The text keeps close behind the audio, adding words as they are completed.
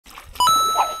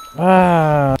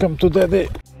Ah, come to daddy.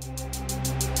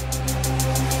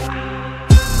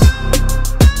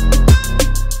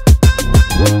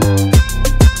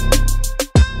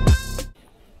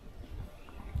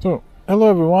 So, hello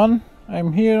everyone.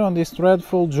 I'm here on this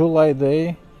dreadful July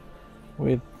day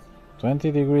with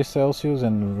 20 degrees Celsius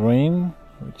and rain,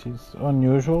 which is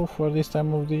unusual for this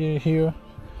time of the year here.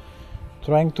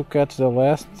 Trying to catch the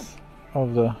last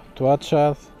of the twaite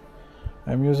shad.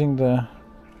 I'm using the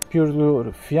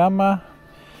Purelure Fiamma,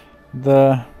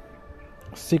 the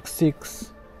 6.6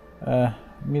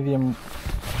 medium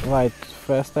light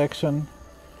fast action.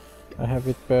 I have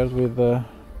it paired with the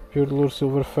Purelure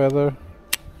Silverfeather,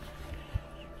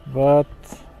 but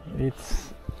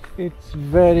it's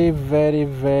very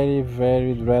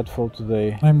dreadful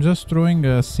today. I'm just throwing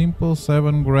a simple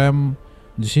 7-gram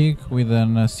jig with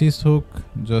an assist hook,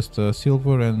 just a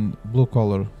silver and blue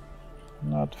color.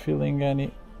 Not feeling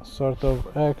any sort of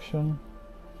action.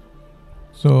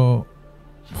 So,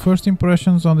 first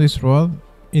impressions on this rod,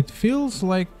 it feels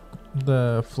like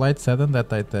the flight Cedan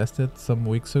that I tested some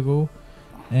weeks ago,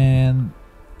 and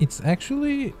it's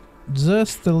actually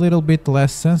just a little bit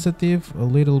less sensitive, a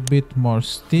little bit more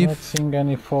stiff. Not seeing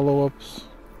any follow-ups,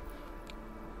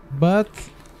 but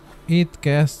it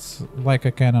casts like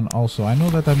a cannon also. I know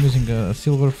that I'm using a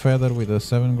silver feather with a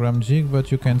 7-gram jig,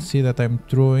 but you can see that I'm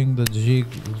throwing the jig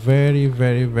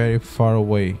very far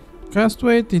away. Cast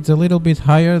weight, it's a little bit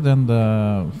higher than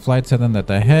the flight Cedan that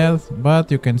I had,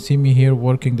 but you can see me here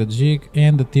working the jig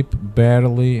and the tip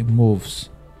barely moves.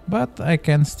 But I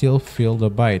can still feel the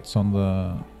bites on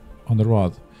the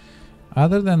rod.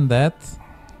 Other than that,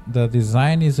 the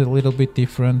design is a little bit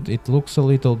different. It looks a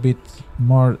little bit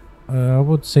more I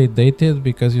would say dated,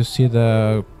 because you see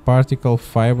the particle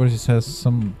fibers, it has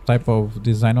some type of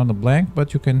design on the blank,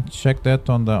 but you can check that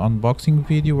on the unboxing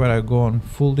video where I go on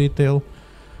full detail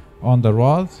on the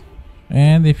rod.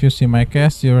 And if you see my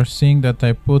cast, you're seeing that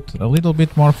I put a little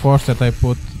bit more force that I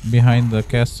put behind the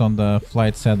casts on the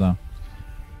flight Cedan.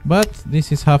 But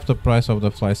this is half the price of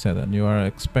the flight Cedan. You are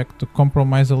expect to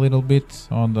compromise a little bit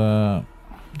on the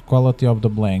quality of the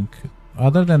blank.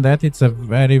 Other than that, it's a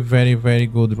very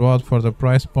good rod for the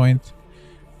price point,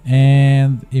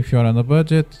 and if you're on a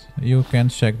budget, you can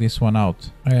check this one out.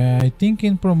 I think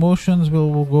in promotions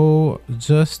will go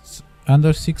just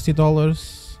under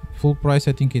 $60. Full price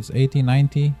I think it's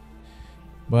 $80-$90,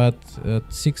 but at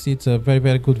 $60 it's a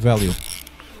very good value.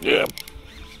 Yeah,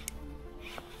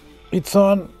 it's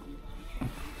on.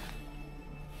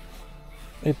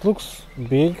 It looks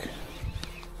big,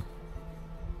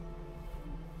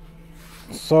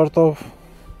 sort of.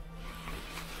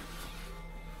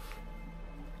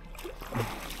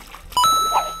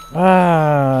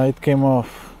 Ah, it came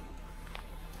off.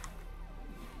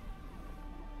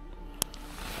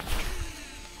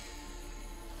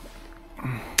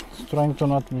 It's trying to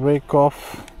not break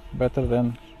off. Better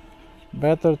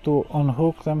to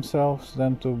unhook themselves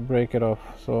than to break it off.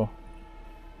 So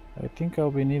I think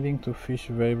I'll be needing to fish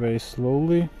very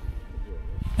slowly.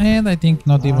 And I think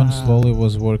not even slowly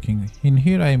was working. In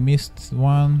here I missed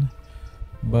one,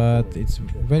 but it's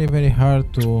very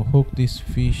hard to hook these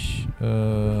fish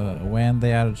when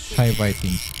they are shy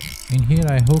biting. In here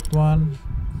I hooked one,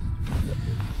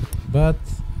 but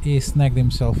he snagged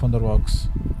himself on the rocks.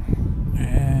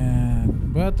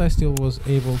 But I still was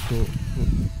able to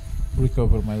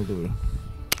recover my lure.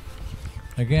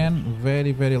 Again,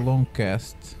 very long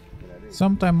cast.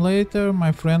 Sometime later,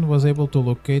 my friend was able to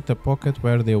locate a pocket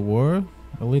where they were,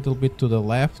 a little bit to the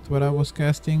left where I was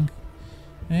casting,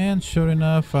 and sure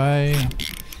enough, I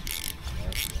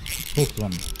hooked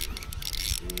one.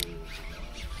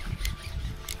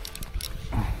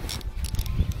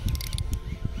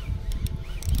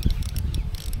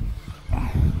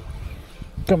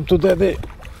 Come to daddy.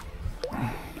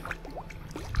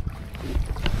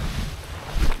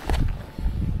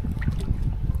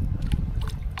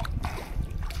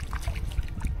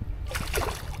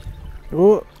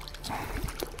 Oh.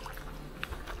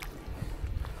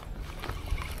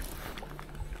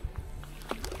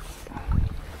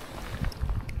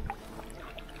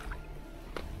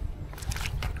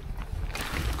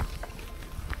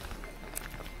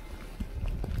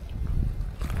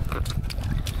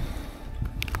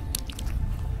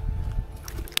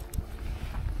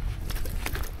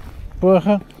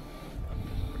 Porra.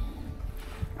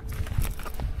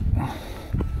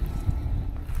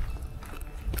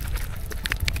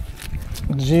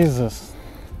 Jesus.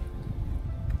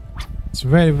 It's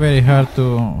very hard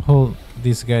to hold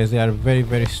these guys. They are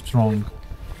very strong.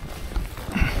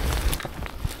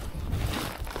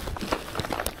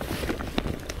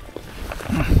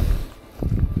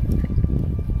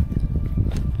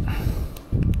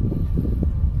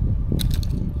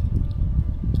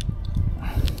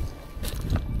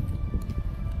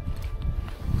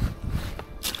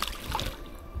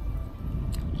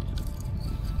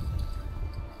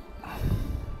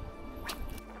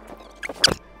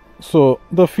 So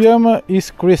the Fiamma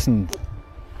is christened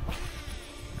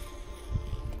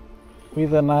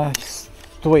with a nice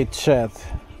twaite shad.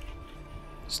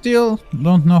 Still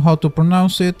don't know how to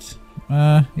pronounce it.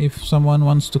 If someone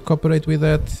wants to cooperate with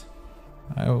that,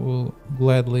 I will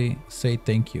gladly say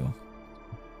thank you.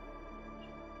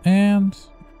 And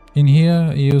in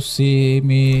here you see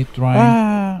me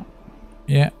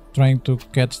trying to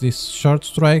catch this short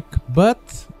strike,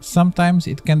 but sometimes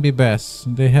it can be bass.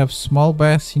 They have small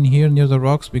bass in here near the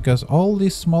rocks, because all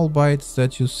these small bites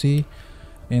that you see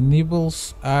and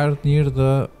nibbles are near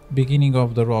the beginning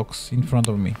of the rocks in front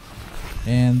of me.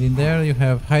 And in there you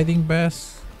have hiding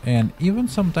bass and even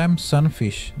sometimes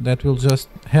sunfish that will just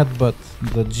headbutt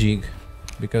the jig,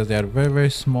 because they are very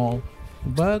small,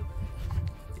 but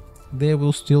they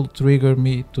will still trigger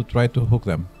me to try to hook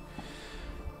them.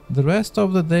 The rest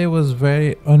of the day was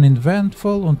very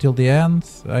uneventful until the end.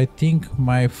 I think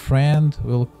my friend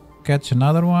will catch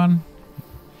another one.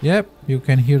 Yep, you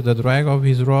can hear the drag of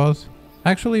his rod.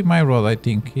 Actually my rod, I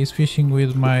think. He's fishing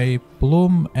with my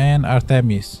plume and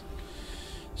Artemis.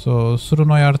 So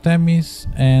Suronoi Artemis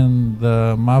and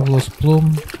the marvelous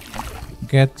plume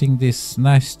getting this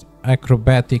nice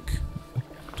acrobatic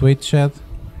twaite shad.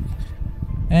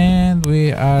 And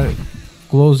we are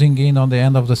closing in on the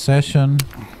end of the session.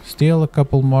 Still a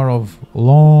couple more of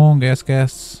long ass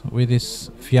casts with this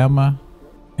Fiamma.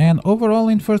 And overall,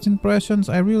 in first impressions,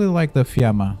 I really like the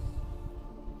Fiamma.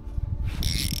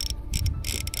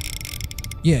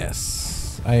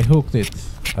 Yes, I hooked it.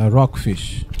 A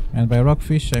rockfish. And by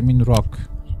rockfish, I mean rock.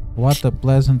 What a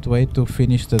pleasant way to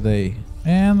finish the day.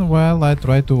 And while I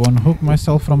try to unhook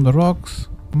myself from the rocks,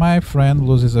 my friend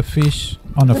loses a fish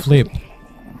on a flip.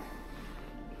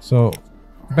 So,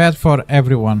 bad for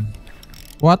everyone.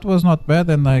 What was not bad,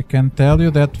 and I can tell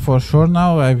you that for sure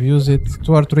now, I've used it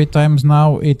 2 or 3 times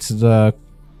now, it's the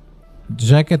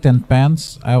jacket and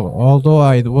pants. Although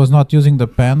I was not using the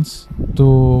pants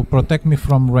to protect me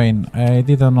from rain. I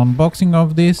did an unboxing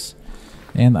of this,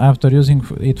 and after using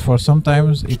it for some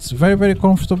times, it's very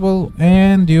comfortable,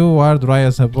 and you are dry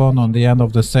as a bone on the end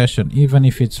of the session, even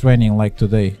if it's raining like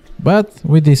today. But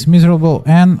with this miserable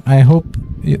end, I hope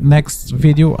next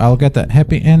video I'll get a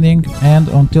happy ending, and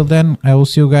until then I will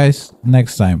see you guys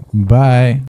next time. Bye.